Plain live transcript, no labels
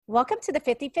Welcome to the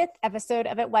 55th episode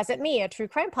of It Wasn't Me, a true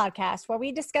crime podcast where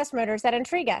we discuss murders that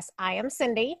intrigue us. I am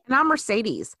Cindy. And I'm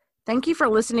Mercedes. Thank you for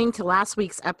listening to last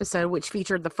week's episode, which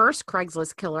featured the first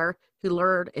Craigslist killer who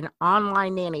lured an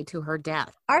online nanny to her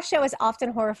death. Our show is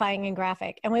often horrifying and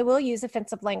graphic, and we will use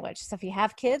offensive language. So if you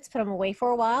have kids, put them away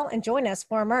for a while and join us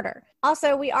for a murder.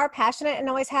 Also, we are passionate and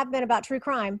always have been about true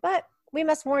crime, but we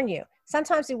must warn you,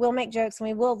 sometimes we will make jokes and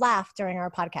we will laugh during our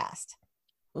podcast.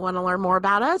 Want to learn more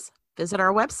about us? Visit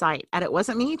our website at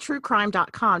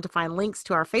itwasn'tmetruecrime.com to find links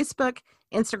to our Facebook,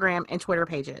 Instagram, and Twitter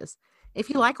pages. If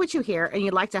you like what you hear and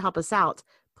you'd like to help us out,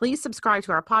 please subscribe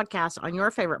to our podcast on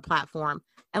your favorite platform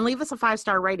and leave us a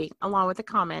 5-star rating along with a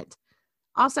comment.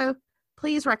 Also,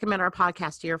 please recommend our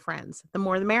podcast to your friends. The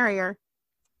more the merrier.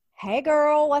 Hey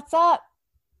girl, what's up?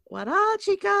 What up,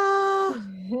 chica?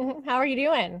 How are you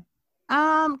doing?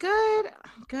 Good.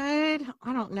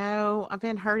 I don't know. I've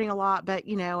been hurting a lot, but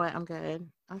you know what? I'm good.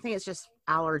 I think it's just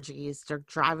allergies. They're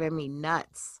driving me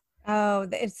nuts. Oh,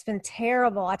 it's been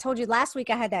terrible. I told you last week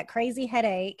I had that crazy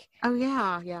headache. Oh,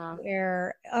 yeah.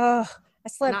 Where, I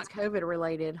slept. Not COVID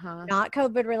related, huh? Not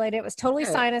COVID related. It was totally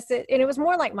sinus. And it was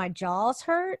more like my jaws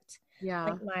hurt.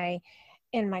 Yeah. Like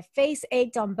my face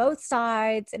ached on both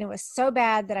sides. And it was so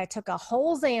bad that I took a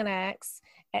whole Xanax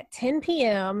at 10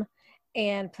 p.m.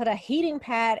 and put a heating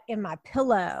pad in my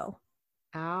pillow.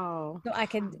 Oh. So I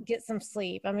could get some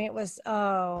sleep. I mean,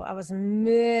 I was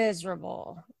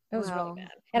miserable. It was really bad.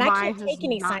 And I can't take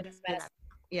any sinus medicine.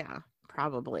 Yeah,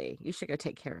 probably. You should go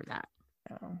take care of that.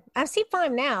 I'm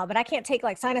fine now, but I can't take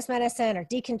like sinus medicine or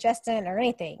decongestant or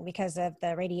anything because of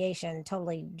the radiation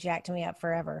totally jacked me up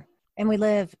forever. And we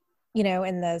live,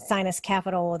 in the sinus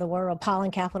capital of the world,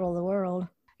 pollen capital of the world.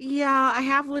 Yeah, I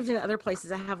have lived in other places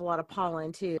that have a lot of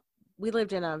pollen too. We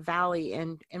lived in a valley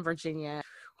in Virginia.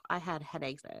 I had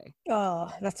headaches today.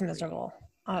 Oh, that's miserable.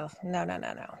 Oh, no.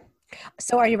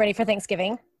 So are you ready for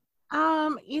Thanksgiving?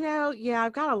 Yeah,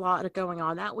 I've got a lot going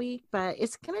on that week, but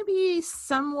it's going to be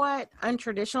somewhat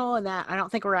untraditional in that I don't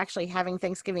think we're actually having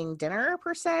Thanksgiving dinner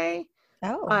per se.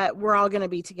 Oh. But we're all going to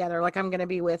be together. Like I'm going to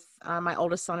be with my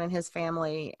oldest son and his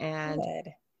family, and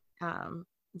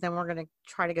then we're going to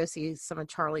try to go see some of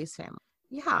Charlie's family.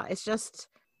 Yeah, it's just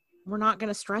we're not going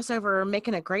to stress over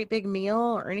making a great big meal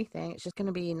or anything. It's just going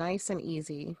to be nice and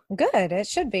easy. Good. It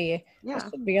should be. Yeah. It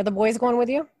should be. Are the boys going with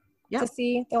you? Yeah. To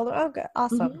see the older? Oh, good.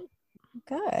 Awesome. Mm-hmm.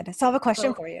 Good. So I have a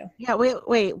question for you. Yeah.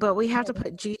 Wait. But we have to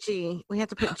put Gigi. We have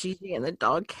to put Gigi in the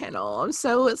dog kennel. I'm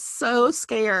so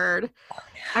scared. Oh,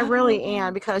 no. I really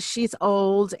am because she's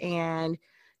old and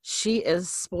she is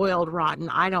spoiled rotten.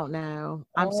 I don't know.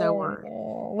 I'm so worried.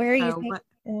 Where are you?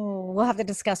 We'll have to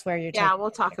discuss where you're taking. Yeah,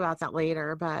 we'll talk about that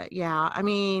later. But yeah, I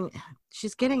mean,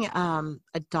 she's getting a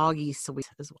doggy suite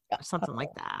as well, or something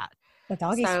like that. A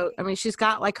doggy suite. I mean, she's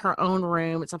got like her own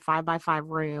room. It's a 5x5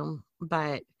 room,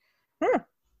 but I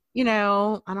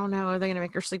don't know. Are they going to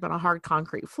make her sleep on a hard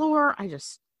concrete floor? I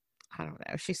don't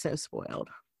know. She's so spoiled.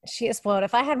 She is spoiled.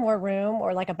 If I had more room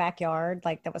or like a backyard,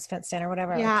 like that was fenced in or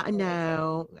whatever. Yeah,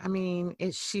 no. I mean,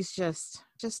 she's just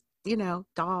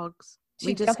dogs.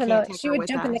 She would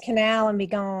jump in the canal and be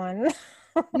gone.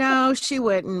 No, she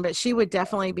wouldn't, but she would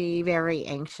definitely be very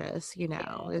anxious,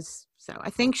 So I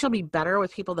think she'll be better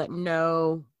with people that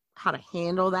know how to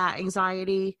handle that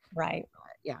anxiety. Right.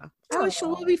 Yeah. Oh,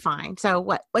 she'll be fine. So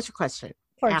what's your question?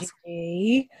 Poor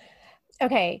Gigi.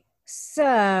 Okay.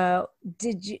 So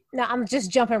I'm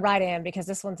just jumping right in because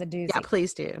this one's a doozy. Yeah,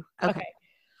 please do. Okay.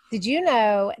 Did you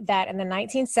know that in the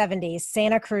 1970s,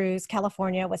 Santa Cruz,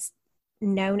 California was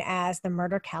known as the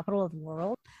murder capital of the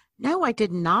world? No, I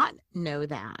did not know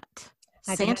that.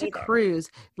 Santa Cruz,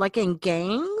 like in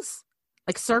gangs,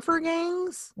 like surfer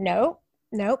gangs? Nope.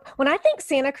 When I think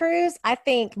Santa Cruz, I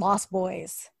think Lost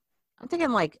Boys. I'm thinking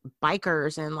like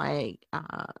bikers and like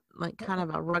kind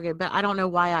of a rugged, but I don't know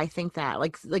why I think that.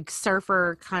 Like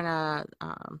surfer kind of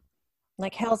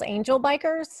like Hell's Angel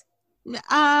bikers?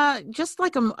 Just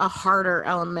like a harder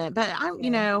element, but I don't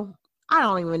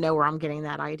even know where I'm getting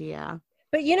that idea.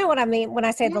 But you know what I mean when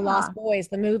I say The Lost Boys,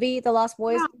 the movie The Lost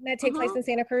Boys that takes place in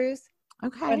Santa Cruz?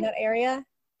 Okay. In that area?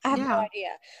 I have no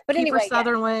idea. But Kiefer anyway.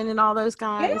 Sutherland and all those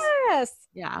guys. Yes.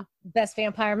 Yeah. Best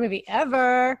vampire movie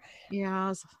ever.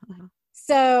 Yeah.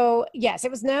 So, yes,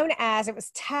 it was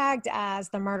tagged as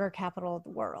the murder capital of the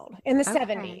world in the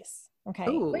 70s. Okay.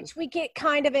 Ooh. Which we get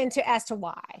kind of into as to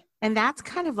why. And that's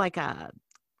kind of like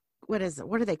what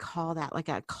do they call that? Like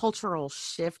a cultural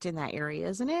shift in that area,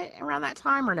 isn't it? Around that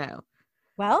time or no?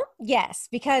 Well, yes,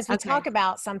 because we talk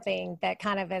about something that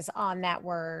kind of is on that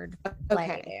word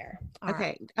there. All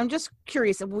right. I'm just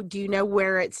curious. Do you know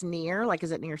where it's near? Like,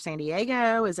 is it near San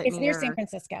Diego? It's near San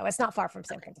Francisco. It's not far from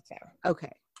San Francisco.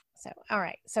 Okay. So, all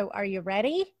right. So are you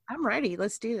ready I'm ready.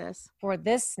 Let's do this. for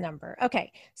this number?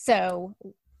 Okay. So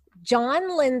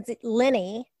John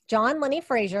Lenny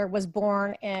Frazier was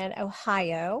born in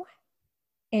Ohio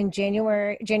in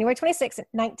January 26th,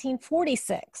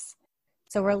 1946.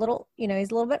 So we're a little, he's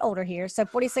a little bit older here. So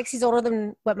 46, he's older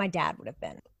than what my dad would have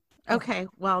been. Okay.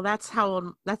 Well, that's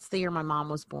the year my mom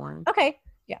was born. Okay.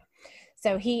 Yeah.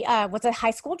 So he was a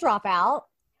high school dropout,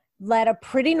 led a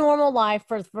pretty normal life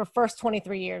for the first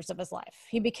 23 years of his life.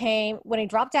 When he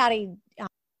dropped out, he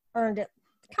earned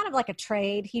kind of like a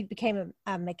trade. He became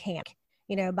a mechanic,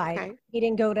 he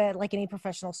didn't go to like any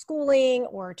professional schooling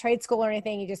or trade school or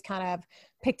anything. He just kind of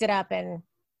picked it up and.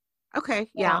 Okay.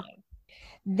 Yeah.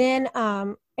 Then,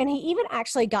 and he even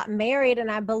actually got married, and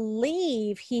I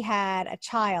believe he had a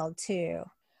child too.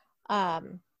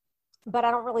 But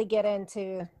I don't really get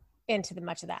into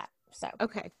much of that. So,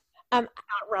 okay. Not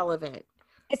relevant.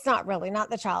 It's not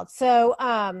the child. So,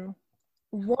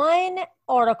 one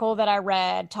article that I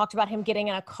read talked about him getting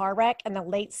in a car wreck in the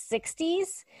late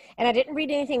 60s. And I didn't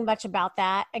read anything much about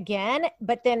that again.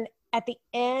 But then at the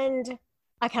end,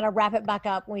 I kind of wrap it back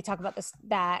up when we talk about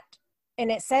that. And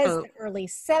it says the early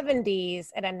 70s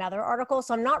in another article.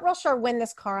 So I'm not real sure when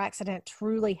this car accident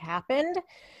truly happened.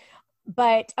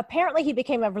 But apparently he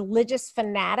became a religious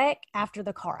fanatic after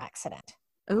the car accident.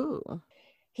 Ooh.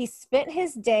 He spent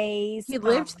his days. He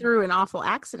lived through an awful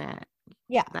accident.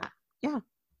 Yeah. Yeah.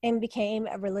 And became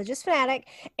a religious fanatic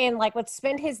and would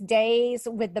spend his days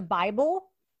with the Bible,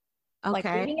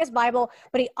 reading his Bible.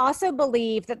 But he also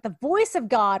believed that the voice of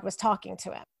God was talking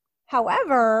to him.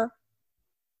 However,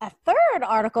 a third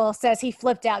article says he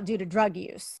flipped out due to drug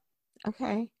use.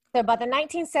 Okay. So by the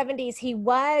 1970s, he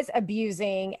was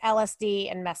abusing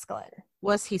LSD and mescaline.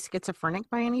 Was he schizophrenic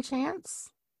by any chance?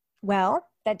 Well,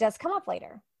 that does come up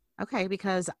later. Okay,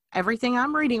 because everything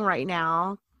I'm reading right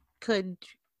now could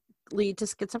lead to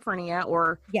schizophrenia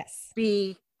or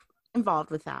be involved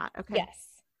with that. Okay. Yes.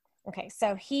 Okay,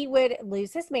 so he would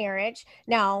lose his marriage.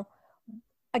 Now,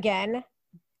 again,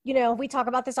 we talk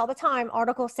about this all the time.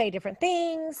 Articles say different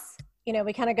things.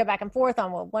 We kind of go back and forth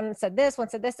on, well, one said this, one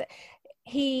said this.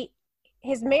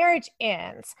 His marriage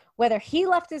ends. Whether he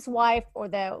left his wife or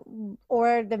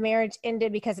the marriage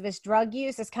ended because of his drug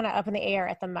use is kind of up in the air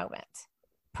at the moment,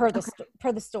 per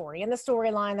the story. And the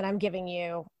storyline that I'm giving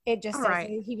you, it just says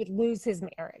he would lose his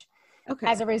marriage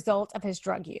as a result of his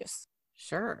drug use.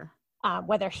 Sure.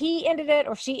 Whether he ended it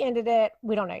or she ended it,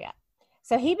 we don't know yet.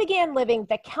 So he began living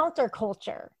the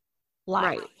counterculture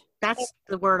life. Right. That's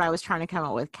the word I was trying to come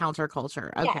up with, counterculture.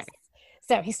 Okay. Yes.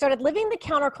 So he started living the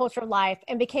counterculture life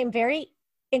and became very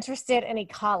interested in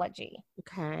ecology.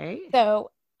 Okay.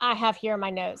 So I have here in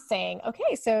my notes saying,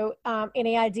 okay, so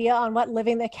any idea on what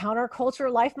living the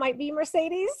counterculture life might be,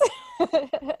 Mercedes?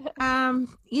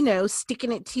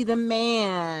 Sticking it to the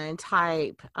man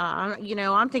type.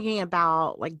 I'm thinking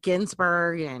about like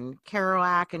Ginsburg and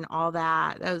Kerouac and all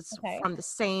that. Those from the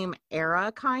same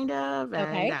era, kind of.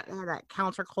 And that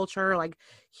counterculture, like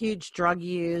huge drug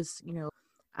use,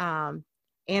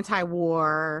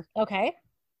 anti-war. Okay.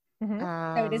 Mm-hmm.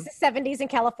 So it is the 70s in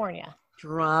California.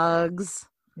 Drugs.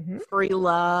 Mm-hmm. Free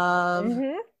love.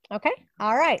 Mm-hmm. Okay.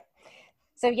 All right.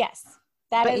 So yes,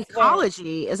 but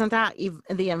ecology, isn't that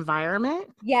the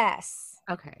environment? Yes.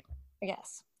 Okay.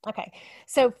 Yes. Okay.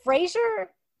 So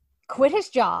Frazier quit his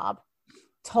job,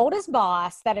 told his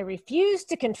boss that he refused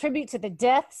to contribute to the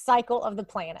death cycle of the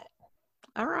planet.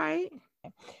 All right.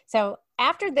 So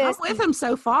after this, I'm with him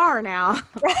so far now.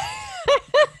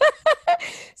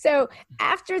 So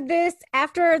after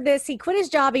this, he quit his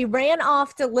job. He ran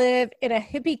off to live on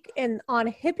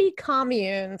hippie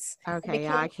communes. Okay,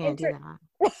 I can't do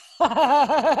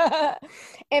that.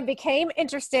 And became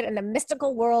interested in the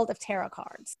mystical world of tarot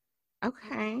cards.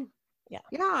 Okay. Yeah.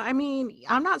 Yeah. I mean,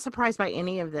 I'm not surprised by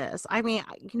any of this. I mean,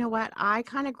 you know what? I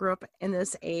kind of grew up in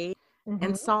this age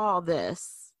and saw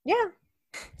this. Yeah.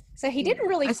 So he didn't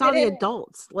really. I saw the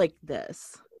adults like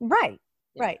this. Right.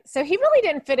 Right. So he really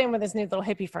didn't fit in with his new little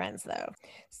hippie friends, though.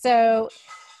 So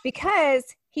because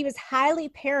he was highly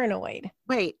paranoid.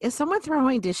 Wait, is someone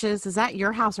throwing dishes? Is that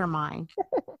your house or mine?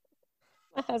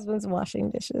 My husband's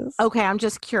washing dishes. Okay, I'm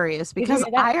just curious because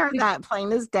I heard that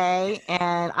plain as day,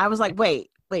 and I was like, wait,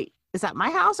 is that my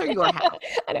house or your house?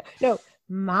 I know. No,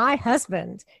 my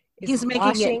husband. He's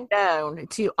making it known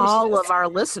to all of our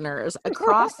listeners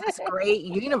across this great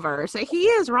universe that he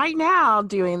is right now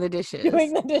doing the dishes.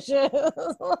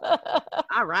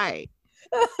 All right.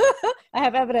 I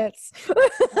have evidence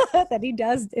that he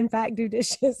does, in fact, do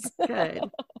dishes. Good.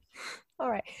 All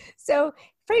right. So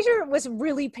Frazier was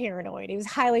really paranoid. He was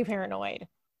highly paranoid.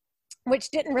 which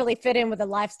didn't really fit in with the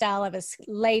lifestyle of his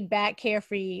laid back,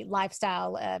 carefree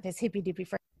lifestyle of his hippy dippy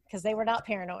friends, because they were not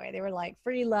paranoid. They were like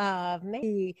free love,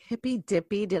 maybe. Hippy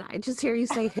dippy. Did I just hear you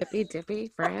say hippy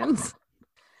dippy friends?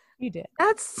 You did.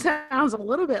 That sounds a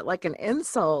little bit like an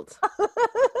insult.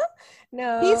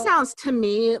 No. He sounds to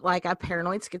me like a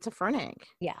paranoid schizophrenic.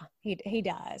 Yeah, he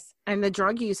does. And the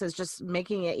drug use is just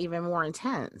making it even more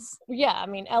intense. Yeah, I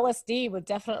mean, LSD would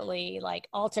definitely like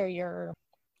alter your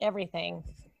everything.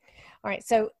 All right,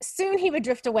 so soon he would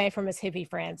drift away from his hippie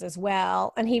friends as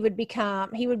well, and he would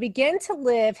begin to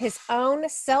live his own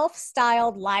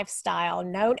self-styled lifestyle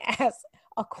known as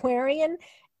Aquarian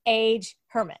Age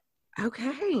Hermit.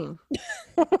 Okay.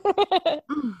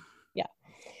 Yeah.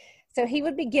 So he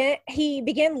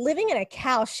began living in a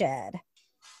cow shed.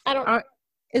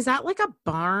 Is that like a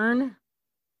barn?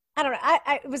 I don't know.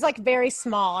 It was like very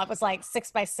small. It was like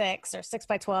 6x6 or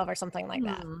 6x12 or something like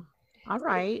that. All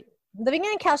right. Living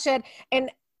in a cow shed.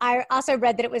 And I also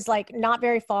read that it was like not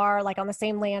very far, like on the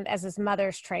same land as his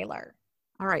mother's trailer.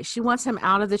 All right. She wants him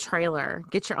out of the trailer.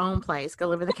 Get your own place. Go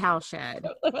live in the cow shed.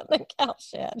 Live in the cow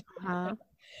shed. Uh-huh.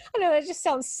 I know, it just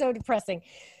sounds so depressing.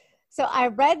 So I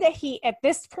read that at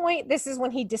this point, this is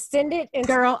when he descended into...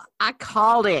 Girl, I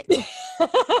called it.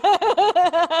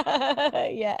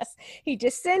 Yes. He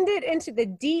descended into the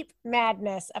deep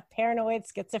madness of paranoid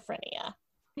schizophrenia.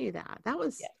 See that. That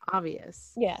was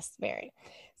obvious. Yes, very.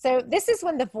 So this is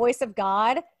when the voice of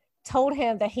God told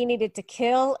him that he needed to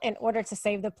kill in order to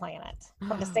save the planet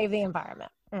or to save the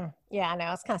environment. Yeah, I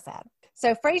know. It's kind of sad.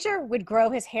 So Frazier would grow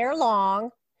his hair long,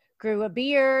 grew a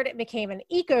beard, became an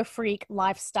eco-freak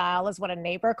lifestyle is what a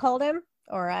neighbor called him,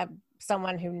 or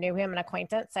someone who knew him, an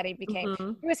acquaintance, said he became,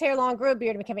 grew his hair long, grew a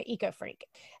beard, and became an eco-freak.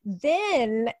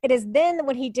 Then, it is then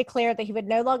when he declared that he would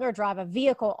no longer drive a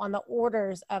vehicle on the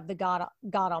orders of the God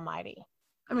Almighty.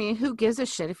 I mean, who gives a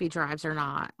shit if he drives or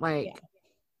not? Like,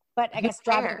 But I guess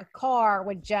driving a car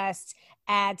would just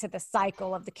add to the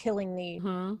cycle of the killing the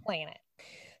planet.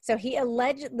 So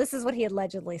this is what he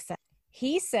allegedly said.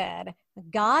 He said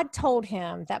God told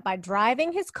him that by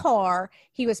driving his car,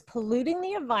 he was polluting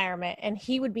the environment and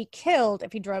he would be killed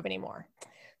if he drove anymore.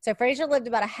 So Frazier lived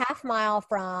about a half mile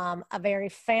from a very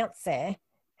fancy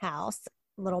house,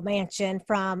 little mansion,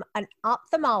 from an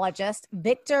ophthalmologist,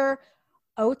 Victor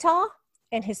Ota,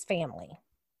 and his family.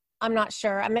 I'm not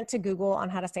sure. I meant to Google on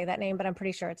how to say that name, but I'm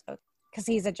pretty sure it's Ota because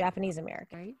he's a Japanese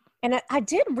American. Right. And I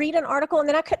did read an article, and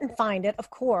then I couldn't find it, of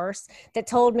course, that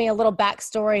told me a little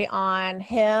backstory on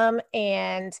him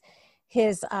and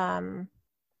his,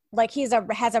 like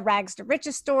has a rags to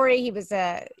riches story. He was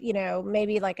his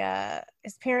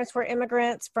parents were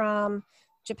immigrants from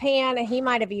Japan, and he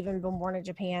might have even been born in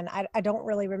Japan. I don't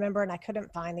really remember, and I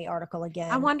couldn't find the article again.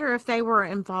 I wonder if they were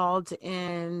involved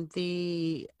in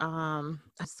the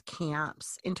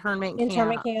camps, internment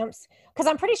camps, because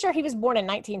I'm pretty sure he was born in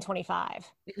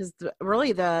 1925. Because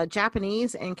really, the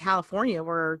Japanese in California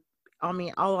were,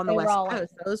 all on the West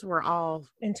Coast. Those were all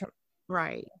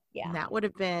right. Yeah, and that would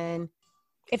have been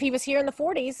if he was here in the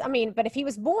 40s. But if he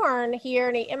was born here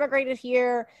and he immigrated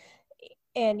here.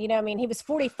 And, he was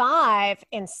 45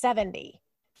 and 70.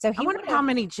 So I wonder how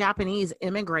many Japanese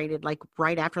immigrated like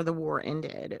right after the war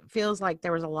ended. It feels like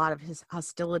there was a lot of his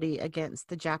hostility against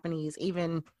the Japanese,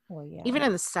 even in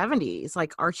the 70s,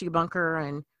 like Archie Bunker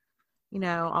and,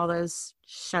 all those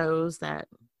shows that.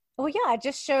 Well, yeah, I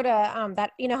just showed that,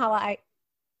 how I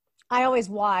always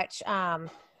watch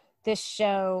this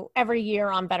show every year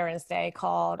on Veterans Day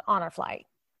called Honor Flight.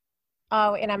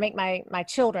 Oh, and I make my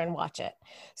children watch it.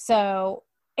 So,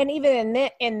 and even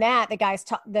in that, the guy's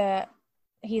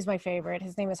he's my favorite.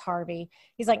 His name is Harvey.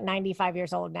 He's like 95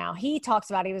 years old now. He talks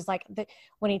about, he was like,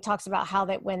 when he talks about how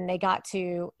that when they got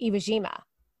to Iwo Jima,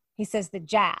 he says the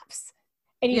Japs.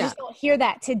 And you just don't hear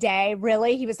that today,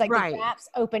 really. He was like, the Japs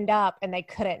opened up and they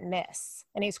couldn't miss.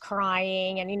 And he's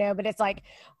crying and, but it's like,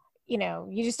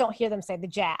 you just don't hear them say the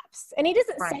Japs. And he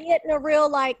doesn't say it in a real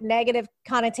like negative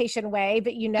connotation way,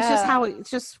 but it's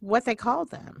just what they call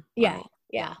them. Yeah. Right?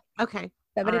 Yeah. Okay.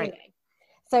 So, but anyway.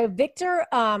 So Victor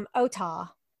Ota,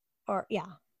 I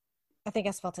think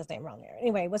I spelled his name wrong there.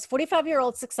 Anyway, was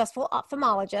 45-year-old successful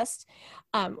ophthalmologist,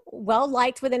 well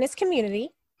liked within his community.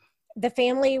 The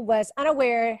family was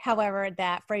unaware, however,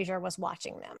 that Frazier was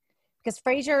watching them. Because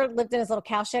Frazier lived in his little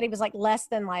cow shed. He was like less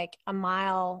than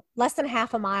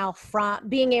half a mile from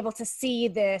being able to see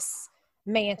this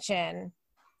mansion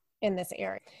in this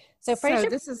area. So Frazier. So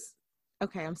this is,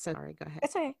 okay, I'm so sorry. Go ahead.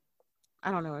 That's okay.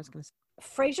 I don't know what I was going to say.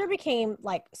 Frazier became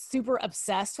like super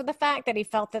obsessed with the fact that he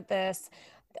felt that this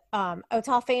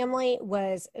Otah family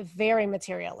was very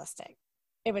materialistic.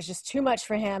 It was just too much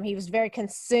for him. He was very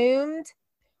consumed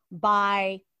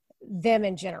by them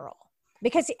in general.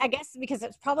 Because because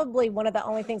it's probably one of the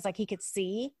only things like he could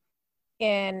see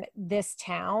in this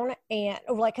town, and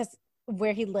like because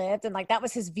where he lived, and like that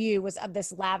was his view, was of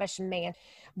this lavish man.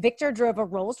 Victor drove a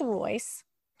Rolls Royce.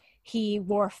 He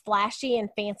wore flashy and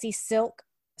fancy silk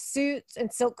suits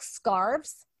and silk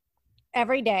scarves.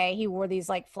 Every day he wore these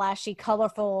like flashy,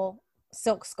 colorful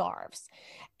silk scarves.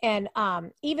 And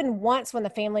even once when the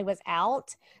family was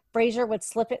out, Frazier would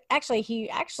slip it. Actually, he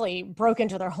actually broke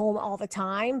into their home all the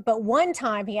time. But one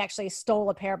time he actually stole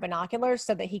a pair of binoculars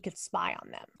so that he could spy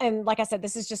on them. And like I said,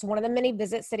 this is just one of the many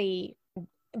visits that he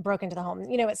broke into the home.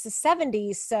 You know, it's the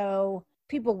 70s, so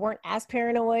people weren't as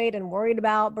paranoid and worried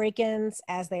about break-ins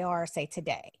as they are, say,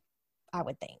 today, I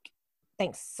would think.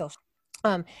 Thanks, social.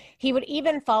 He would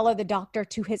even follow the doctor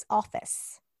to his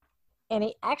office. And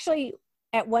he actually,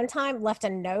 at one time, left a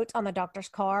note on the doctor's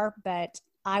car, but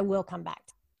I will come back.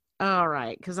 All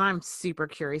right, because I'm super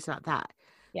curious about that.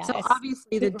 Yeah, so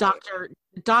obviously the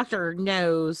doctor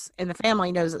knows, and the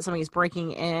family knows that somebody's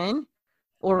breaking in,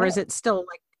 or is it still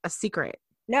like a secret?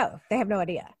 No, they have no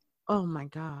idea. Oh my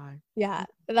God. Yeah,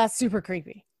 that's super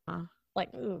creepy.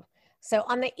 Like, ooh. So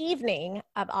on the evening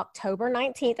of October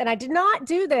 19th, and I did not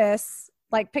do this,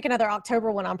 like pick another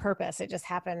October one on purpose. It just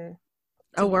happened.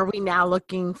 Oh, are we now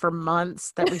looking for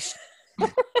months that we should?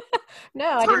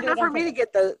 No, it's hard enough for me to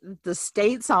get the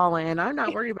states all in. I'm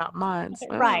not worried about months.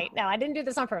 Right. No, I didn't do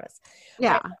this on purpose.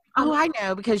 Yeah. Oh, I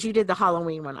know, because you did the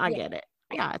Halloween one. I get it.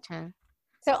 I gotcha.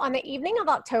 So on the evening of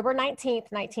October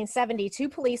 19th, 1970, two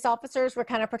police officers were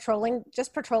kind of patrolling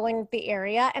the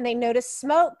area, and they noticed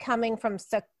smoke coming from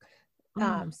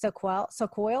Sequoia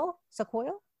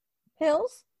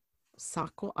Hills?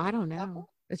 I don't know.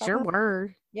 It's your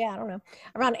word. Yeah, I don't know.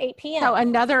 Around 8 p.m. So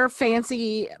another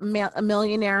fancy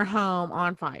millionaire home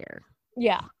on fire.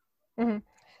 Yeah. Mm-hmm.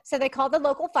 So they called the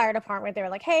local fire department. They were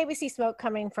like, hey, we see smoke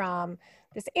coming from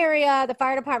this area. The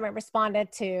fire department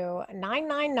responded to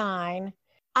 999.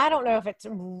 I don't know if it's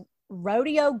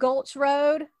Rodeo Gulch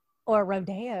Road or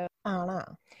Rodeo. I don't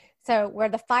know. So where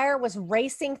the fire was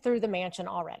racing through the mansion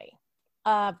already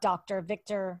of Dr.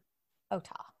 Victor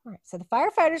Otah. All right, so the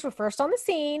firefighters were first on the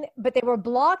scene, but they were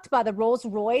blocked by the Rolls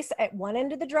Royce at one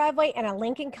end of the driveway and a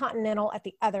Lincoln Continental at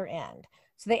the other end.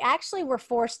 So they actually were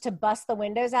forced to bust the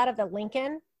windows out of the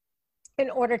Lincoln in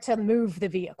order to move the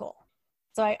vehicle.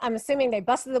 So I'm assuming they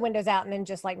busted the windows out and then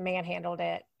just like manhandled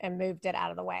it and moved it out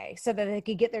of the way so that they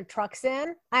could get their trucks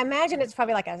in. I imagine it's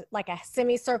probably like a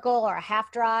semicircle or a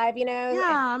half drive, you know?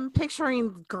 Yeah, I'm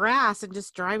picturing grass and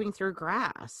just driving through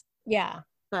grass. Yeah.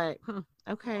 But,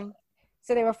 okay.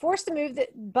 So they were forced to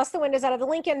bust the windows out of the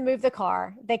Lincoln, move the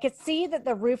car. They could see that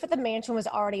the roof of the mansion was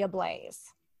already ablaze.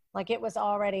 Like it was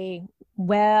already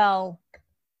well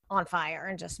on fire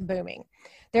and just booming.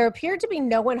 There appeared to be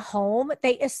no one home.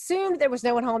 They assumed there was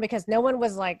no one home because no one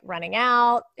was like running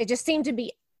out. It just seemed to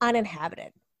be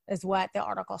uninhabited is what the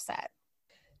article said.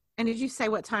 And did you say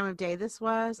what time of day this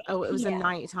was? Oh, it was a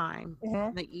nighttime.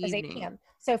 Mm-hmm. The evening. It was 8 p.m.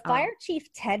 So Fire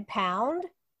Chief Ted Pound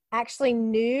actually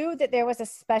knew that there was a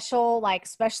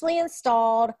specially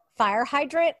installed fire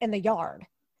hydrant in the yard.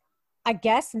 I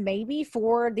guess maybe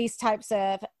for these types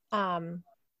of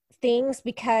things,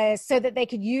 because so that they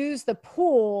could use the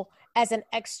pool as an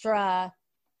extra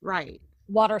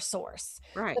water source.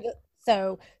 Right.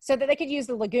 So that they could use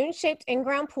the lagoon-shaped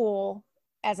in-ground pool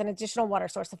as an additional water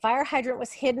source. The fire hydrant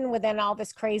was hidden within all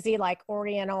this crazy like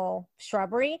oriental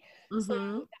shrubbery. Mm-hmm. So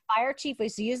the fire chief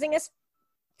was using his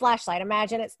flashlight.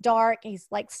 Imagine it's dark. He's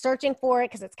like searching for it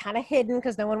because it's kind of hidden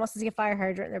because no one wants to see a fire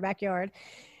hydrant in their backyard.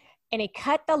 And he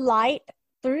cut the light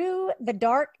through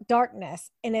the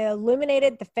darkness, and it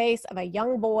illuminated the face of a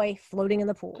young boy floating in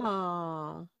the pool.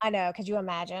 Oh, I know. Could you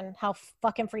imagine how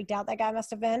fucking freaked out that guy must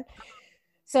have been?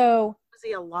 So was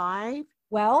he alive?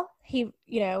 Well, he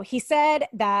said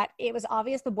that it was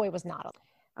obvious the boy was not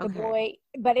alive. The boy,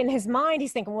 but in his mind,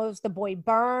 he's thinking, well, was the boy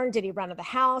burned? Did he run to the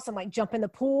house and like jump in the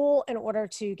pool in order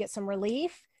to get some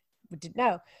relief? We didn't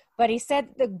know. But he said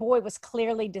the boy was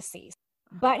clearly deceased.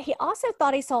 But he also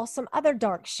thought he saw some other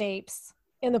dark shapes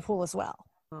in the pool as well.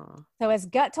 Oh. So his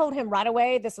gut told him right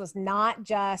away, this was not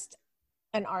just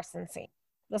an arson scene.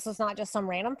 This was not just some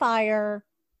random fire.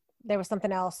 There was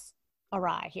something else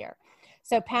awry here.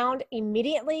 So Pound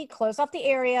immediately closed off the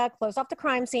area, closed off the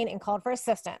crime scene, and called for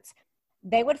assistance.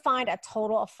 They would find a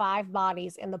total of 5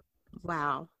 bodies in the pool.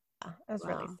 Wow. That's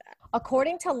really sad.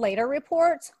 According to later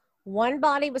reports, 1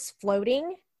 body was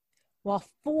floating while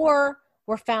 4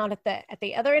 were found at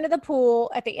the other end of the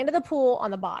pool,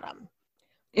 on the bottom.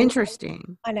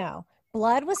 Interesting. I know.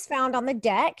 Blood was found on the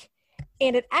deck,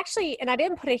 and it actually, and I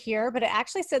didn't put it here, but it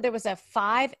actually said there was a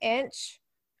 5-inch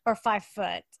or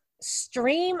 5-foot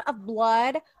stream of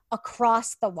blood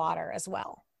across the water as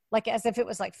well, like as if it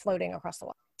was like floating across the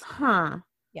water. Huh.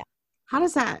 Yeah. How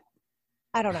does that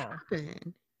I don't know.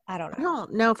 happen? I don't I know.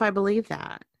 don't know if I believe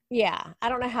that. Yeah, I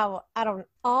don't know how. I don't.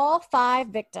 All 5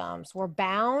 victims were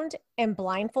bound and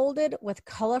blindfolded with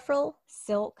colorful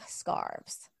silk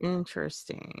scarves.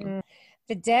 Interesting.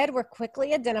 The dead were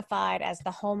quickly identified as the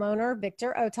homeowner,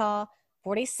 Victor Otah,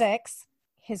 46,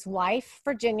 his wife,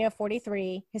 Virginia,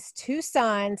 43, his 2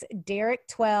 sons, Derek,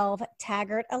 12,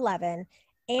 Taggart, 11,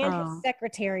 and his Oh,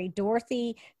 secretary,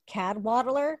 Dorothy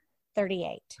Cadwallader,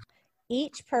 38.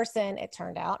 Each person, it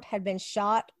turned out, had been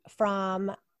shot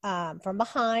from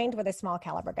behind with a small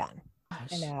caliber gun. I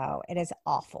gosh. know, it is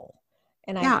awful.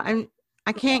 And Yeah,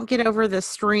 I can't get over the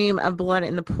stream of blood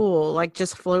in the pool, like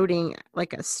just floating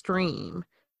like a stream.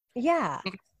 yeah, I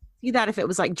could see that if it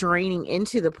was like draining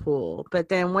into the pool, but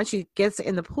then once you gets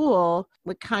in the pool,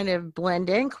 would kind of blend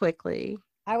in quickly.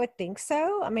 I would think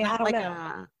so. I mean, I Not don't like know.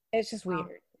 a It's just oh,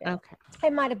 weird. Yeah. okay.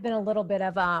 It might have been a little bit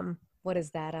of what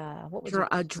is that? What would you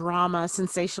A drama,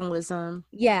 sensationalism.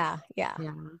 Yeah, yeah. Yeah.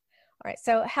 All right.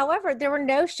 So, however, there were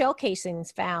no shell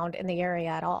casings found in the area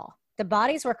at all. The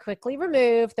bodies were quickly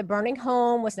removed. The burning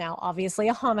home was now obviously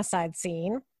a homicide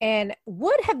scene and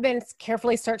would have been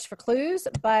carefully searched for clues,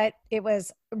 but it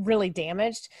was really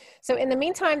damaged. So, in the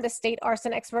meantime, the state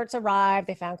arson experts arrived.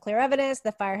 They found clear evidence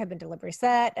the fire had been deliberately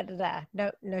set.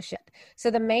 No shit.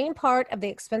 So, the main part of the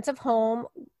expensive home,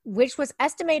 which was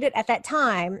estimated at that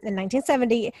time in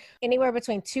 1970 anywhere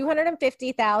between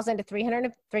 $250,000 to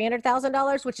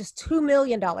 $300,000, which is $2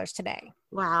 million today.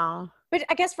 Wow. But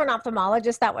I guess for an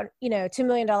ophthalmologist, that would, $2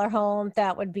 million home,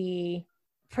 that would be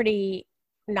pretty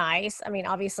nice. I mean,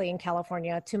 obviously in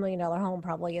California, $2 million home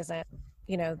probably isn't,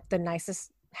 the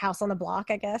nicest house on the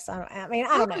block, I guess. I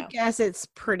don't I know. guess it's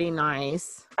pretty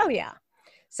nice. Oh, yeah.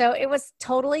 So it was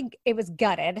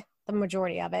gutted, the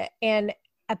majority of it. And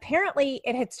apparently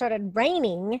it had started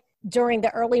raining during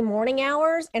the early morning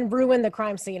hours and ruined the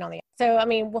crime scene on the. So, I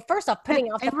mean, well, first off,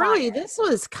 putting off the And really, fire. this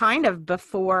was kind of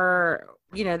before,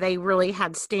 they really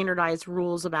had standardized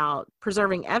rules about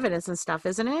preserving evidence and stuff,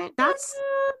 isn't it?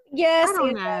 Yes, I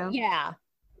don't know. yeah.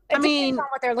 I It depends mean, on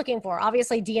what they're looking for.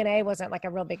 Obviously, DNA wasn't like a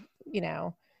real big,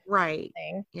 right.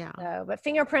 thing. Yeah. So, but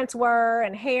fingerprints were,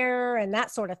 and hair, and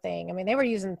that sort of thing. I mean, they were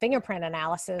using fingerprint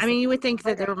analysis. I mean, you would think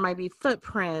that there might be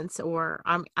footprints, or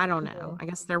I don't know. I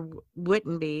guess there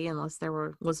wouldn't be unless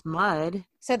was mud.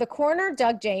 So the coroner,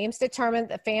 Doug James, determined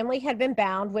the family had been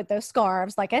bound with those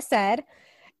scarves, like I said,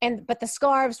 but the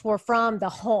scarves were from the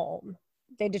home.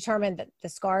 They determined that the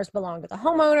scarves belonged to the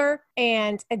homeowner,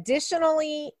 and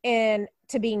additionally,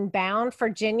 to being bound,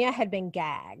 Virginia had been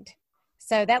gagged.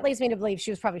 So that leads me to believe she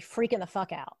was probably freaking the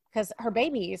fuck out because her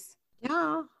babies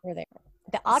Yeah. were there.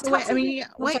 The So wait,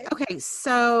 autopsy. okay.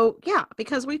 So yeah,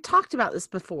 because we talked about this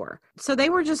before. So they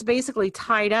were just basically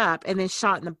tied up and then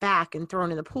shot in the back and thrown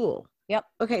in the pool. Yep.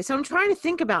 Okay, so I'm trying to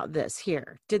think about this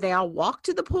here. Did they all walk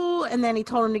to the pool and then he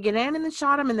told him to get in and then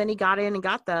shot him and then he got in and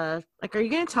got are you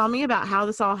going to tell me about how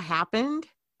this all happened?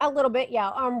 A little bit,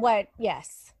 yeah.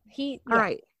 Yes. All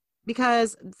right.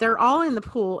 Because they're all in the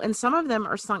pool and some of them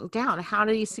are sunk down. How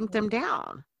did he sink them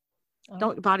down?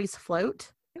 Don't bodies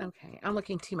float? Okay, I'm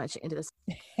looking too much into this.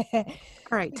 All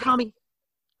right, tell me.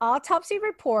 Autopsy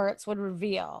reports would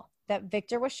reveal that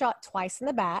Victor was shot twice in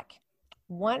the back,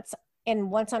 once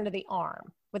under the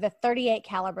arm with a 38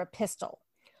 caliber pistol,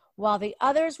 while the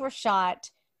others were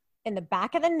shot in the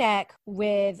back of the neck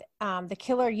with the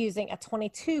killer using a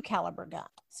 22 caliber gun.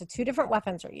 So 2 different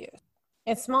weapons are used.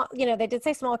 And small, they did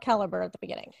say small caliber at the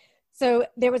beginning. So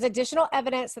there was additional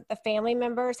evidence that the family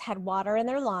members had water in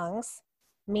their lungs,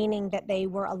 meaning that they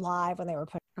were alive when they were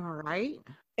put. All right.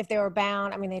 If they were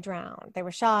bound, they drowned. They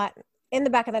were shot in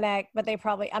the back of the neck, but they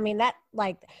probably,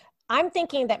 I'm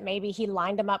thinking that maybe he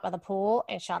lined them up by the pool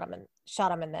and shot them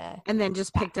in the. And then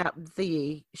just picked up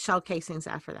the shell casings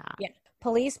after that. Yeah.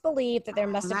 Police believe that there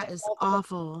must have been. That is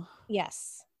awful.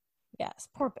 Yes.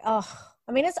 Poor.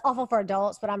 It's awful for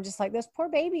adults, but I'm just like, those poor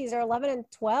babies are 11 and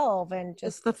 12 and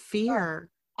just the fear.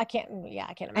 I can't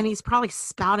imagine. And he's probably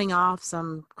spouting off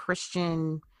some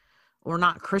Christian or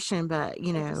not Christian, but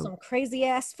some crazy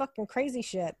ass fucking crazy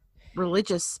shit.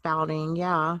 Religious spouting.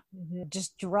 Yeah. Mm-hmm.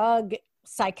 Just drug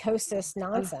psychosis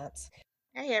nonsense.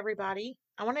 Hey, everybody.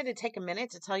 I wanted to take a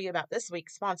minute to tell you about this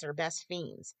week's sponsor, Best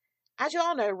Fiends. As you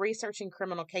all know, researching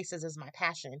criminal cases is my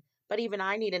passion, but even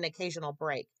I need an occasional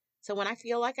break. So when I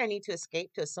feel like I need to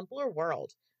escape to a simpler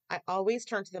world, I always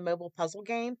turn to the mobile puzzle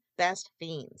game, Best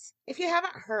Fiends. If you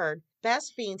haven't heard,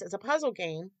 Best Fiends is a puzzle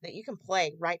game that you can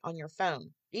play right on your phone.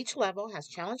 Each level has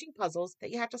challenging puzzles that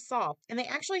you have to solve, and they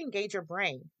actually engage your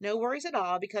brain. No worries at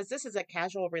all because this is a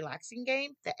casual, relaxing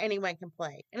game that anyone can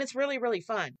play, and it's really, really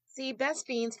fun. See, Best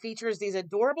Fiends features these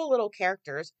adorable little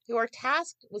characters who are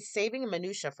tasked with saving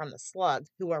minutia from the slugs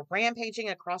who are rampaging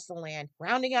across the land,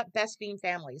 rounding up Best Fiend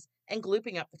families, and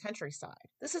glooping up the countryside.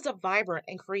 This is a vibrant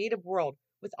and creative world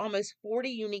with almost 40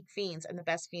 unique fiends in the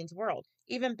Best Fiends world.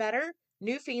 Even better,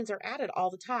 new fiends are added all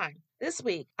the time. This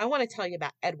week, I want to tell you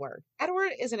about Edward.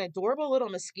 Edward is an adorable little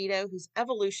mosquito whose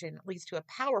evolution leads to a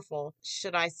powerful,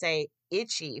 should I say,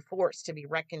 itchy force to be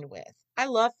reckoned with. I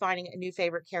love finding a new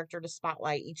favorite character to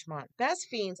spotlight each month. Best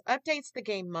Fiends updates the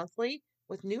game monthly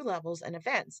with new levels and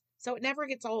events, so it never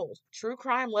gets old. True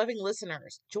crime loving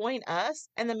listeners, join us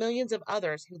and the millions of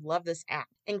others who love this app.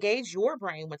 Engage your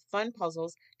brain with fun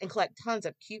puzzles and collect tons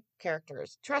of cute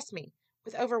characters. Trust me,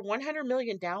 with over 100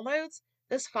 million downloads,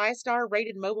 this 5-star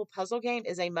rated mobile puzzle game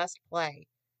is a must play.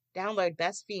 Download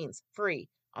Best Fiends free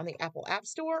on the Apple App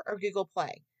Store or Google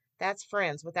Play. That's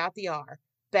friends without the R.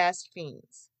 Best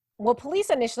Fiends. Well, police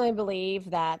initially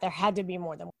believed that there had to be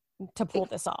more than one to pull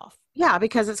this off. Yeah,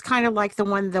 because it's kind of like the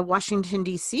Washington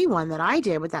D.C. one that I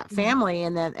did with that family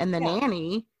and the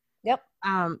nanny. Yep.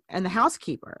 And the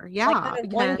housekeeper. Yeah. Like, how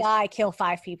did one guy kill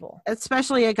 5 people?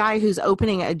 Especially a guy who's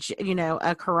opening a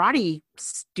karate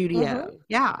studio. Mm-hmm.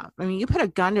 Yeah. I mean, you put a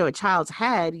gun to a child's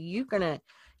head,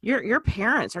 your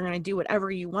parents are going to do whatever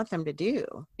you want them to do.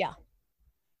 Yeah.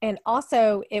 And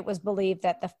also it was believed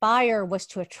that the fire was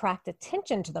to attract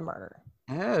attention to the murder.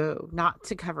 Oh, not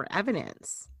to cover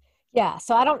evidence. Yeah.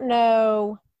 So I don't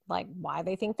know why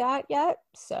they think that yet.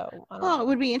 So it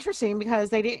would be interesting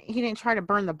because he didn't try to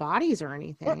burn the bodies or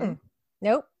anything. Mm-mm.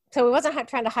 Nope. So he wasn't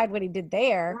trying to hide what he did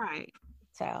there. Right.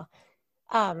 So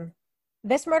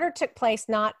this murder took place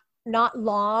not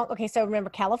long. Okay. So remember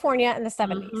California in the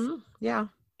 70s. Mm-hmm. Yeah.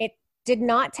 It did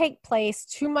not take place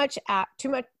much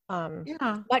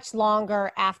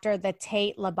longer after the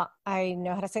Tate I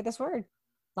know how to say this word.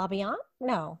 LaBian?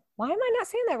 No. Why am I not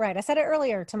saying that right? I said it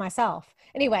earlier to myself.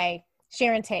 Anyway,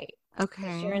 Sharon Tate.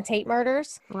 Okay. Sharon Tate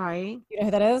murders. Right. You know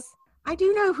who that is? I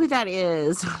do know who that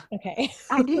is. Okay.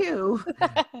 I do.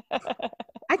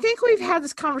 I think we've had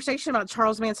this conversation about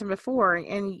Charles Manson before.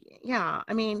 And yeah,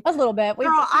 I mean. A little bit.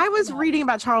 Girl, I was reading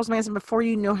about Charles Manson before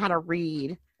you know how to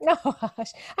read. No,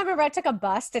 gosh. I remember I took a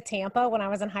bus to Tampa when I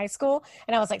was in high school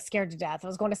and I was scared to death. I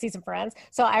was going to see some friends.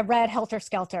 So I read Helter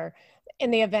Skelter in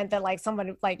the event that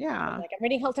someone I'm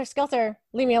reading Helter Skelter.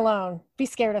 Leave me alone. Be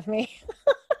scared of me.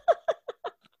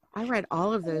 I read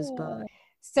all of those books.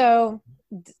 So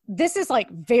this is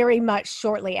very much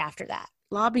shortly after that.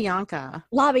 La Bianca.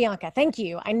 Thank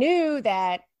you. I knew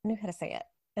how to say it.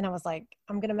 And I was like,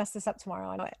 I'm going to mess this up tomorrow.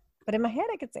 I know it. But in my head,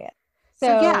 I could say it.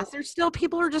 So yes, there's still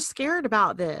people are just scared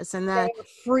about this and they were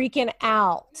freaking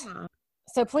out. Yeah.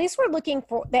 So police were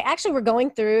they actually were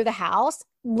going through the house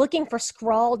looking for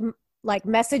scrawled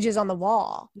messages on the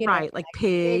wall. Right,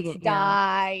 pig.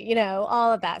 Die,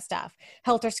 all of that stuff.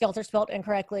 Helter Skelter spelled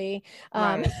incorrectly.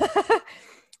 Right.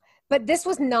 But this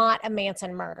was not a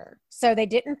Manson murder. So they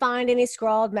didn't find any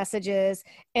scrawled messages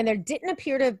and there didn't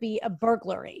appear to be a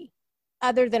burglary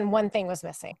other than one thing was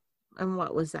missing. And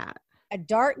what was that? A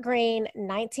dark green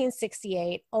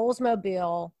 1968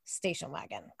 Oldsmobile station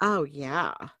wagon. Oh,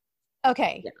 yeah.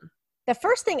 Okay. Yeah. The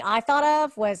first thing I thought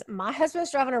of was my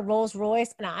husband's driving a Rolls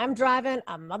Royce and I'm driving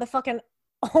a motherfucking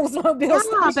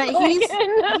Oldsmobile station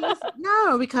wagon.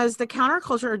 No, because the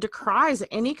counterculture decries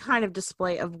any kind of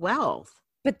display of wealth.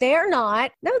 But they're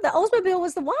not. No, the Oldsmobile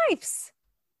was the wife's.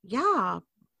 Yeah.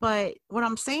 But what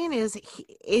I'm saying is,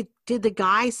 did the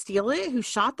guy steal it who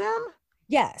shot them?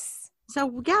 Yes.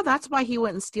 So, yeah, that's why he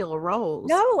wouldn't steal a Rolls.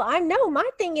 No, I know. My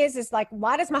thing is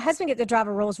why does my husband get to drive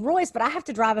a Rolls Royce, but I have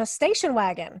to drive a station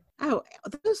wagon? Oh,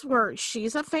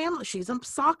 she's a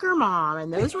soccer mom,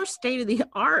 and those were state of the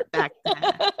art back then.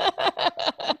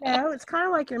 It's kind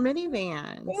of like your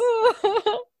minivans.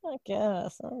 I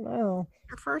guess. I don't know.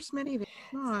 Your first minivan.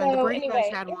 Come on, so the Brady anyway,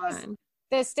 had one.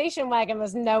 The station wagon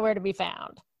was nowhere to be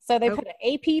found. So they put an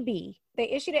APB. They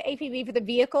issued an APB for the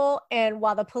vehicle, and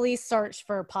while the police searched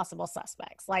for possible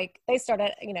suspects, they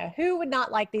started, who would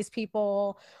not like these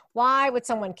people? Why would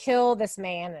someone kill this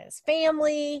man and his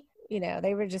family?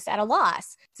 They were just at a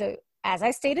loss. So as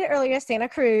I stated earlier, Santa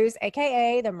Cruz,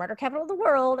 aka the murder capital of the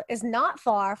world, is not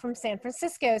far from San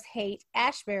Francisco's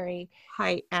Haight-Ashbury.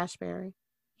 Haight-Ashbury.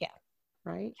 Yeah.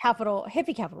 Right.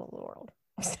 Hippie capital of the world.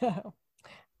 So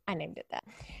I named it that.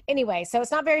 Anyway, so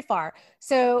it's not very far.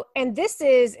 So, and that's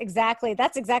exactly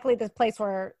the place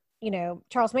where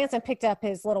Charles Manson picked up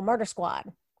his little murder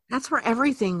squad. That's where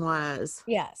everything was.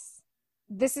 Yes.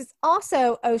 This is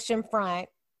also oceanfront,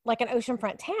 like an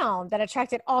oceanfront town that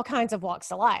attracted all kinds of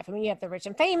walks of life. I mean, you have the rich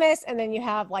and famous, and then you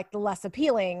have like the less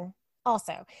appealing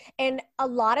also. And a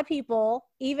lot of people,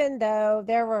 even though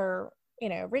there were,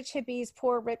 rich hippies,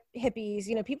 poor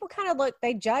hippies, people kind of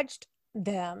they judged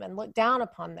them and looked down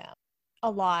upon them a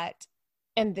lot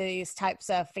in these types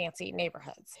of fancy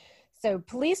neighborhoods. So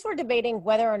police were debating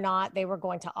whether or not they were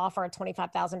going to offer a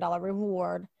 $25,000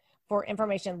 reward for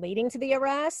information leading to the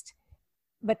arrest.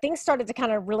 But things started to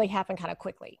kind of really happen kind of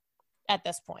quickly at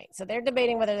this point. So they're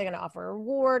debating whether they're going to offer a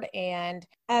reward. And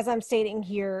as I'm stating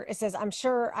here, it says, I'm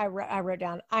sure I wrote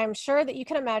down, I'm sure that you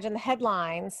can imagine the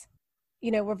headlines,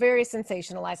 were very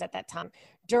sensationalized at that time.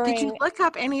 Did you look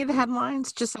up any of the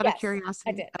headlines just out of curiosity?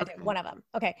 I did. Okay. I did. One of them.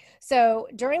 Okay. So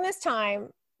during this time,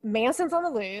 Manson's on the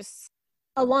loose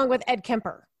along with Ed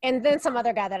Kemper and then some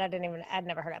other guy that I'd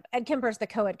never heard of. Ed Kemper's the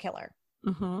co-ed killer,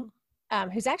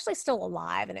 who's actually still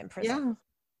alive and in prison. Yeah.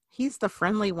 He's the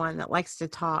friendly one that likes to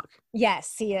talk.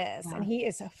 Yes, he is. Yeah. And he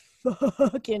is a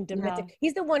fucking demented. Yeah.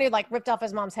 He's the one who ripped off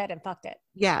his mom's head and fucked it.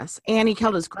 Yes. And he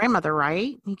killed his grandmother,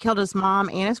 right? He killed his mom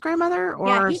and his grandmother?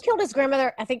 Yeah, he killed his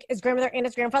grandmother, I think his grandmother and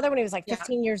his grandfather when he was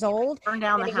 15 years old. Burned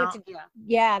down the house.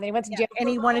 Then he went to jail. And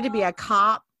he wanted to be a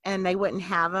cop and they wouldn't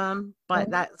have him. But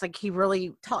that's he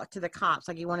really talked to the cops.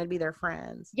 He wanted to be their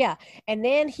friends. Yeah. And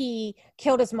then he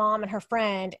killed his mom and her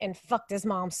friend and fucked his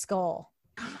mom's skull.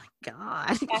 Oh my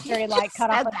God. After he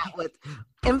cut off that with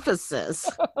emphasis.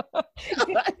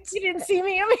 You didn't see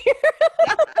me over here.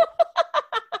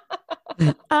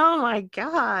 Oh my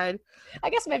God. I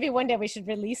guess maybe one day we should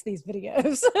release these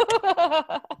videos.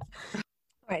 All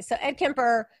right. So Ed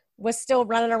Kemper was still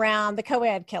running around, the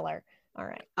co-ed killer.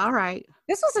 All right.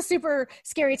 This was a super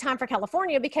scary time for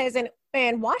California because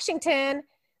in Washington,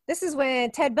 this is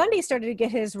when Ted Bundy started to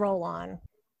get his roll on.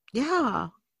 Yeah.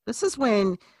 This is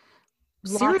when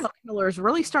serial killers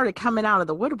really started coming out of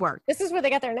the woodwork. This is where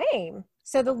they got their name.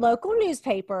 So the local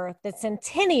newspaper, the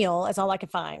Centennial, is all I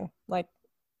could find.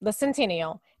 The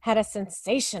Centennial had a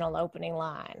sensational opening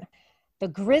line. The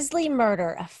grisly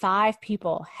murder of 5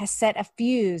 people has set a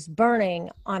fuse burning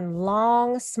on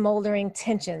long, smoldering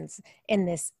tensions in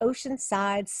this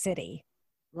oceanside city.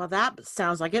 Well, that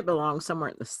sounds like it belongs somewhere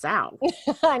in the South.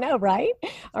 I know, right?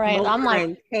 All right.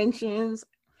 I'm tensions.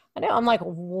 I know. I'm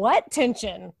what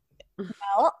tension?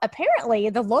 Well, apparently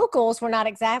the locals were not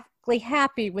exactly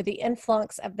happy with the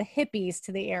influx of the hippies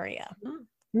to the area. Mm-hmm.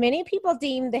 Many people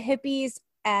deemed the hippies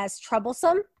as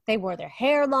troublesome. They wore their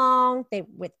hair long,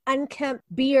 with unkempt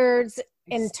beards.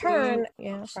 In turn,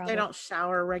 they don't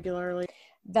shower regularly.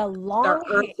 They're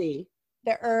earthy.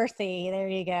 They're earthy. There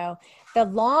you go. The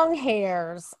long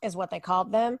hairs is what they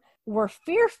called them. Were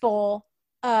fearful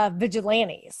of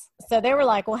vigilantes. So they were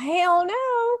like, well, hell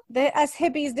no, us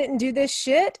hippies didn't do this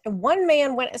shit. And one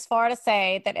man went as far to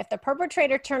say that if the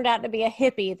perpetrator turned out to be a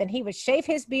hippie, then he would shave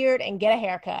his beard and get a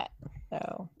haircut.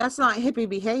 So that's not hippie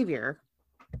behavior.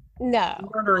 No.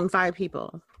 Murdering 5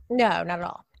 people. No, not at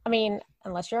all. I mean,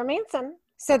 unless you're a Manson.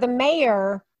 So the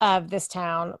mayor of this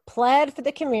town pled for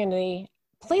the community,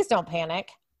 please don't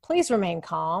panic. Please remain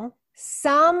calm.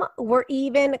 Some were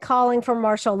even calling for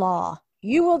martial law.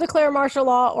 You will declare martial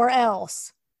law or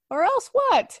else. Or else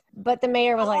what? But the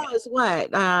mayor was is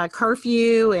what?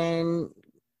 Curfew and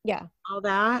all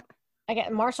that? I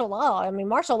get martial law. I mean,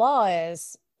 martial law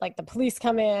is the police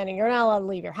come in and you're not allowed to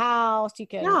leave your house. You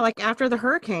can. No, after the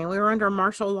hurricane, we were under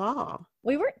martial law.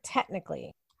 We weren't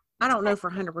technically. I don't know for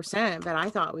 100%, but I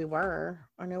thought we were.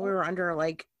 I know we were under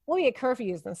well, we had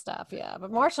curfews and stuff, yeah.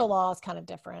 But martial law is kind of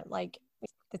different.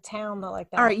 The town that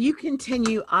that. All right, you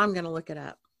continue. I'm going to look it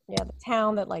up. Yeah, the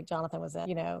town that Jonathan was in,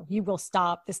 you will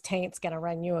stop. This taint's going to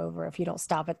run you over if you don't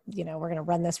stop it. We're going to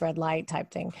run this red light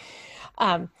type thing.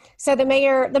 So the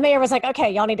mayor was like,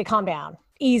 okay, y'all need to calm down.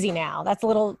 Easy now. That's a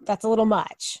little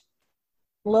much.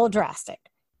 A little drastic.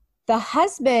 The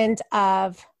husband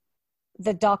of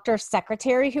the doctor's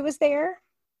secretary who was there,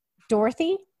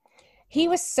 Dorothy, he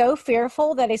was so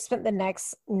fearful that he spent the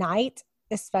next night,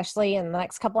 especially in the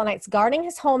next couple of nights, guarding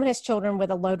his home and his children with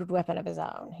a loaded weapon of his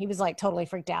own. He was totally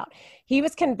freaked out. He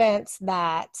was convinced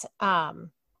that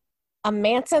a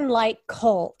Manson-like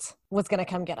cult was going to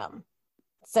come get him.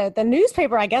 So the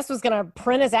newspaper, I guess, was going to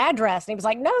print his address. And he was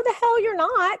like, no, the hell you're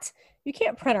not. You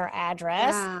can't print our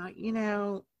address.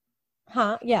 Yeah,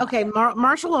 Huh? Yeah. Okay.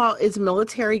 Martial law is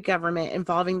military government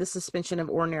involving the suspension of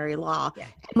ordinary law. Yeah.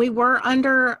 And we were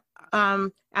under,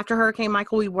 after Hurricane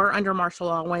Michael, we were under martial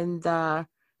law when the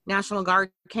National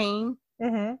Guard came.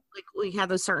 Mm-hmm. Like we had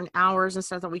those certain hours and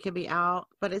stuff that we could be out,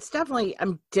 but it's definitely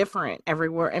different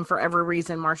everywhere, and for every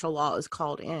reason martial law is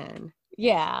called in.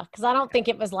 Yeah, because I don't think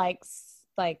it was like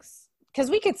because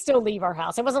we could still leave our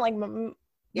house. It wasn't like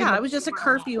Yeah, it was just a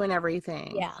curfew and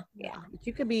everything. Yeah. But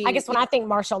you could I be, guess when I think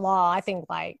martial law, I think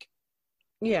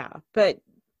yeah, but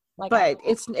like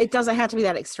it doesn't have to be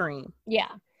that extreme. yeah.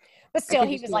 But still,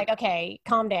 he was like, okay,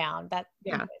 calm down.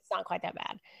 It's not quite that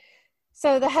bad.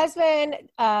 So the husband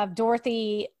of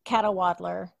Dorothy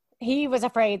Cattlewaddler, he was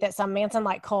afraid that some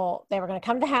Manson-like cult, they were going to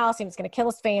come to the house. He was going to kill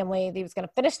his family. He was going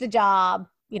to finish the job.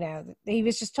 You know, he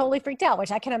was just totally freaked out,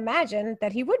 which I can imagine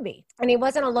that he would be. And he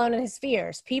wasn't alone in his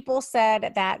fears. People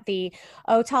said that the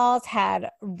Otals had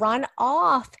run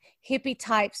off hippie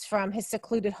types from his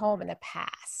secluded home in the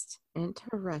past.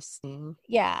 Interesting.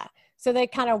 Yeah. So they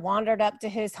kind of wandered up to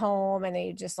his home and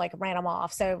they just like ran him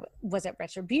off. So was it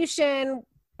retribution?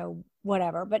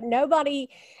 Whatever. But nobody,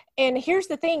 and here's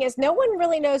the thing is no one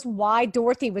really knows why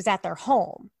Dorothy was at their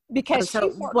home because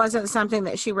it wasn't something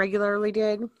that she regularly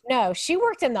did. No, she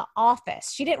worked in the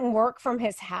office. She didn't work from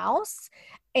his house.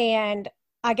 And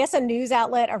I guess a news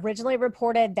outlet originally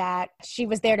reported that she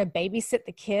was there to babysit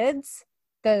the kids,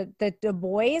 the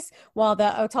boys, while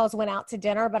the Otals went out to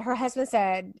dinner. But her husband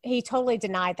said he totally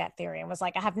denied that theory and was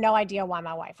like, I have no idea why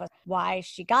my wife was,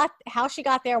 how she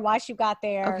got there, why she got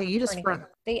there. Okay, you just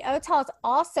The Otals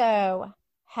also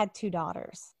had 2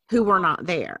 daughters who were not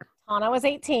there. Tana was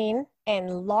 18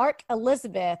 and Lark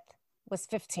Elizabeth was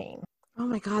 15. Oh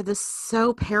my God, this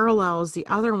so parallels the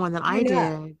other one that I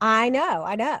did. I know.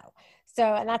 So,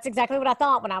 and that's exactly what I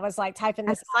thought when I was like typing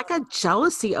this. It's like a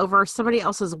jealousy over somebody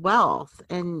else's wealth.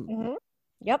 And,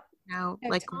 Yep. You know,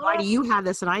 like, Tana, why do you have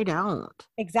this and I don't?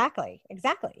 Exactly.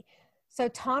 So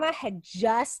Tana had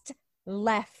just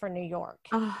left for New York.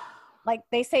 Like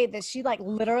they say that she like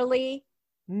literally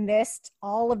missed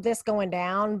all of this going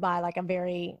down by like a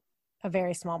very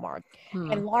small margin.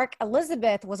 And Lark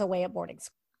Elizabeth was away at boarding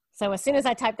school. So as soon as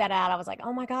I typed that out, I was like,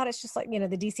 oh my God, it's just like, you know,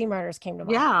 the DC murders came to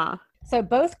mind. Yeah. So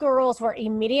both girls were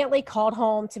immediately called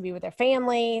home to be with their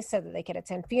family so that they could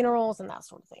attend funerals and that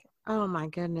sort of thing. Oh my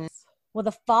goodness. Well,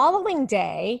 the following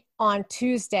day on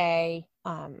Tuesday,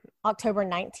 October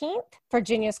 19th,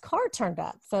 Virginia's car turned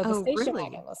up. So the station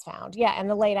wagon was found. Yeah, in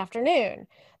the late afternoon.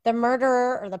 The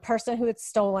murderer or the person who had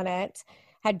stolen it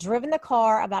had driven the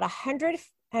car about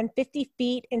 150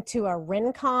 feet into a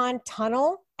Rincon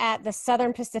tunnel at the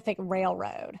Southern Pacific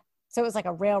Railroad. So it was like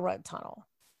a railroad tunnel.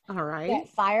 All right. Set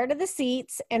fire to the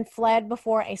seats and fled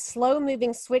before a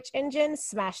slow-moving switch engine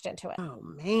smashed into it. Oh,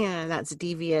 man, that's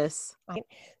devious. Right.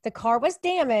 The car was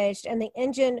damaged and the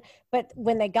engine, but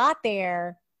when they got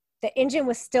there, the engine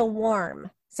was still warm.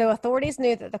 So authorities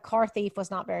knew that the car thief was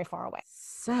not very far away.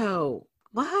 So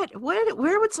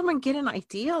where would someone get an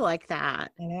idea like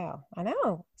that? I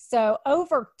know. So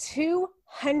over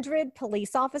 200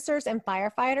 police officers and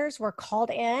firefighters were called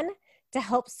in to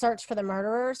help search for the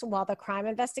murderers while the crime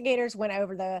investigators went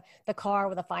over the car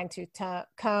with a fine-tooth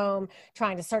comb,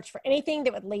 trying to search for anything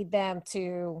that would lead them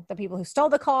to the people who stole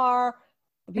the car.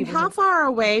 And how far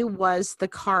away was the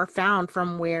car found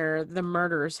from where the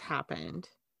murders happened?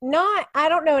 I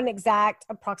don't know an exact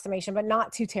approximation, but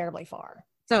not too terribly far.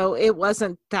 So it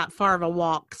wasn't that far of a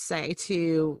walk, say,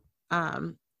 to,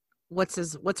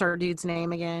 what's our dude's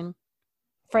name again?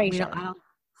 Frazier.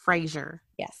 Frazier.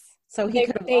 Yes. So he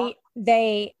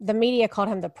the media called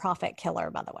him the prophet killer,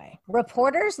 by the way.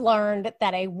 Reporters learned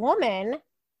that a woman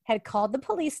had called the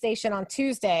police station on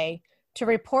Tuesday to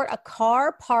report a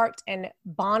car parked in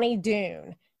Bonnie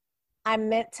Doon. I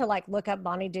meant to like look up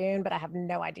Bonnie Doon, but I have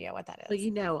no idea what that is. Well,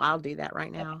 you know, I'll do that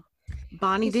right now. Okay.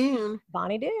 Bonnie Doon.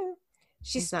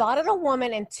 She spotted a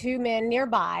woman and 2 men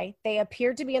nearby. They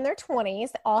appeared to be in their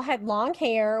 20s. All had long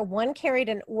hair. One carried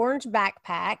an orange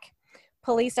backpack.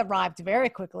 Police arrived very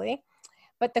quickly,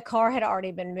 but the car had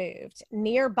already been moved.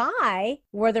 Nearby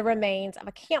were the remains of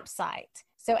a campsite.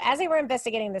 So as they were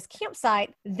investigating this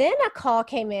campsite, then a call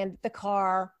came in that the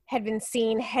car had been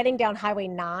seen heading down Highway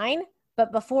 9.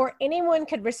 But before anyone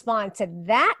could respond to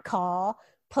that call,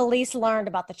 police learned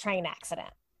about the train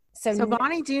accident. So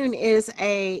Bonnie Doon is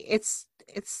it's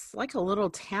like a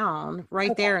little town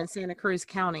right there in Santa Cruz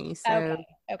County. So,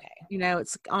 okay. You know,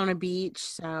 it's on a beach.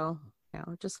 So,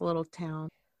 just a little town.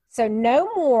 So no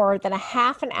more than a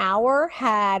half an hour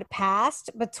had passed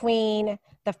between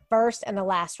the first and the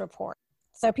last report.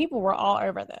 So people were all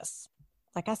over this.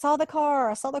 Like, I saw the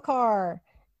car.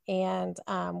 And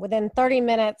within 30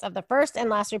 minutes of the first and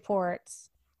last reports,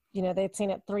 you know, they'd seen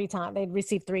it 3 times. They'd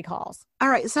received 3 calls. All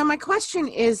right. So my question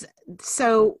is,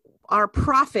 so our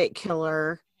prophet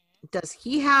killer, does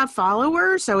he have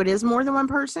followers? So it is more than one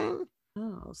person?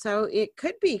 Oh, so it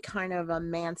could be kind of a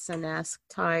Manson-esque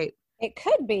type. It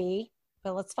could be,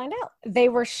 but let's find out. They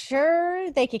were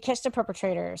sure they could catch the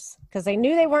perpetrators because they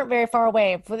knew they weren't very far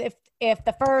away. If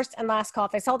the first and last call,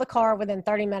 if they saw the car within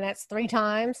 30 minutes 3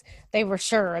 times, they were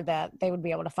sure that they would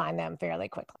be able to find them fairly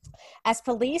quickly. As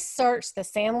police searched the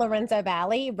San Lorenzo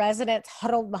Valley, residents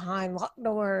huddled behind locked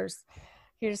doors.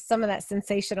 Here's some of that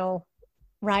sensational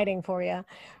writing for you.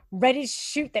 Ready to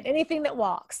shoot at anything that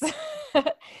walks.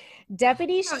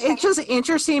 Deputies. It's just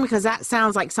interesting because that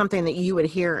sounds like something that you would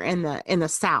hear in the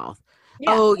South.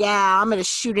 Yeah. Oh yeah, I'm going to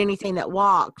shoot anything that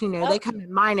walked. They come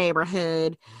in my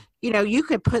neighborhood. You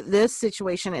could put this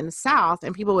situation in the South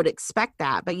and people would expect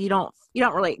that, but you don't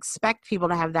really expect people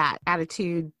to have that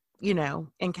attitude,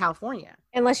 in California.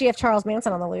 Unless you have Charles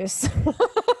Manson on the loose.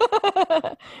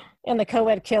 And the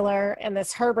co-ed killer and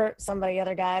this Herbert,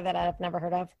 other guy that I've never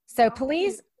heard of. So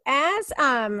police, as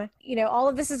all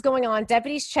of this is going on,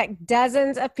 deputies checked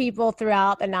dozens of people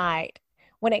throughout the night.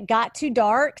 When it got too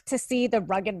dark to see the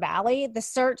rugged valley, the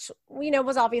search,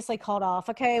 was obviously called off.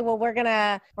 Okay, well, we're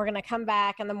gonna come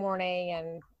back in the morning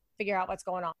and figure out what's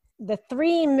going on. The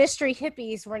 3 mystery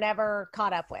hippies were never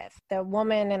caught up with. The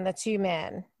woman and the 2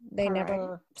 men. They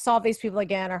never saw these people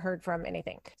again or heard from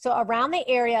anything. So around the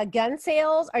area, gun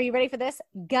sales, are you ready for this?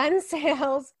 Gun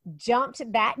sales jumped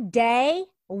that day.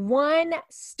 One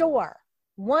store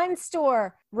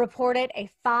reported a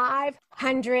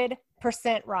 500%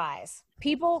 rise.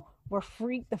 People were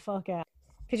freaked the fuck out.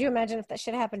 Could you imagine if that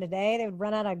shit happened today? They would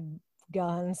run out of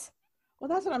guns. Well,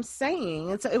 that's what I'm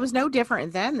saying. It was no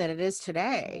different then than it is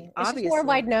today. It's obviously just more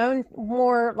wide known,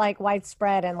 more like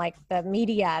widespread, and like the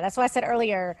media. That's why I said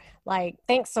earlier, like,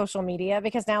 thanks social media,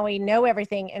 because now we know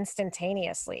everything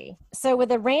instantaneously. So with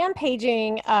the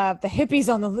rampaging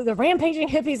hippies on the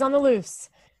loose,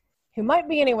 who might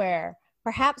be anywhere,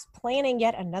 perhaps planning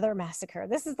yet another massacre.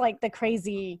 This is like the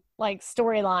crazy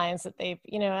storylines that they've,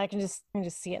 I can just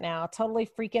see it now. Totally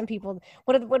freaking people.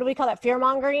 What do we call that? Fear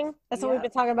mongering? That's what we've been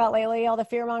talking about lately, all the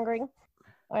fear mongering.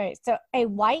 All right. So a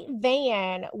white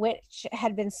van, which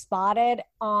had been spotted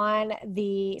on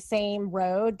the same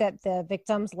road that the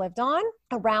victims lived on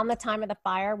around the time of the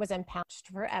fire, was impounded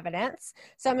for evidence.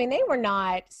 So, I mean, they were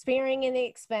not sparing any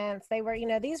expense. They were,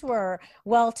 these were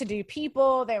well-to-do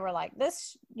people. They were like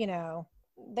this,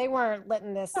 they weren't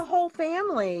letting this. The whole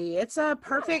family. It's a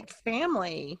perfect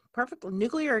family. Perfect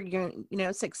nuclear,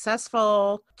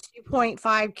 successful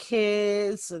 2.5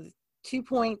 kids,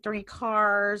 2.3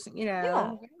 cars,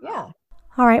 Yeah.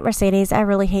 All right, Mercedes, I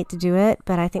really hate to do it,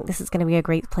 but I think this is going to be a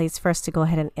great place for us to go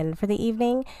ahead and end for the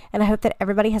evening. And I hope that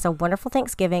everybody has a wonderful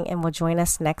Thanksgiving and will join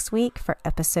us next week for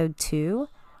episode 2,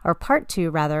 or part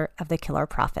 2 rather, of The Killer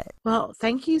Prophet. Well,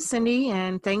 thank you, Cindy,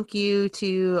 and thank you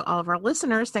to all of our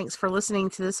listeners. Thanks for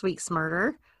listening to this week's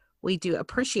murder. We do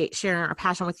appreciate sharing our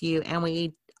passion with you, and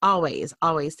we always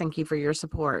thank you for your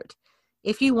support.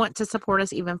 If you want to support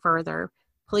us even further,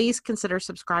 please consider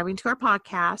subscribing to our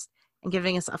podcast and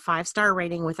giving us a 5-star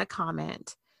rating with a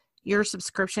comment. Your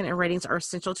subscription and ratings are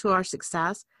essential to our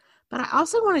success. But I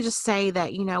also want to just say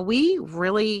that, we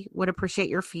really would appreciate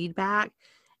your feedback.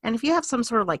 And if you have some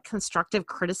sort of constructive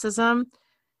criticism,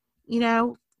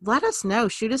 let us know.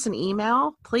 Shoot us an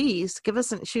email, please.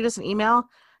 Shoot us an email.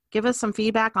 Give us some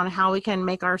feedback on how we can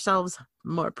make ourselves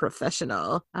more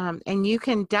professional. And you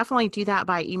can definitely do that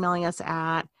by emailing us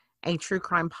at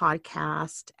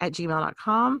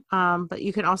atruecrimepodcast@gmail.com. But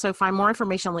you can also find more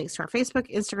information, links to our Facebook,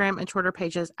 Instagram, and Twitter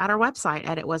pages at our website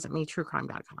at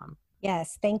itwasn'tmetruecrime.com.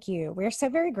 Yes, thank you. We're so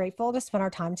very grateful to spend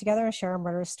our time together and share our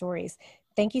murder stories.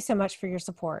 Thank you so much for your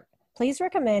support. Please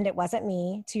recommend It Wasn't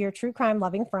Me to your true crime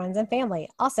loving friends and family.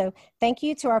 Also, thank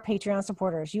you to our Patreon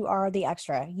supporters. You are the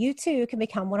extra. You too can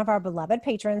become one of our beloved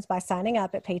patrons by signing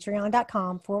up at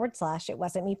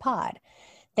patreon.com/itwasn'tmepod.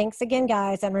 Thanks again,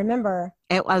 guys. And remember,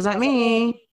 it wasn't me.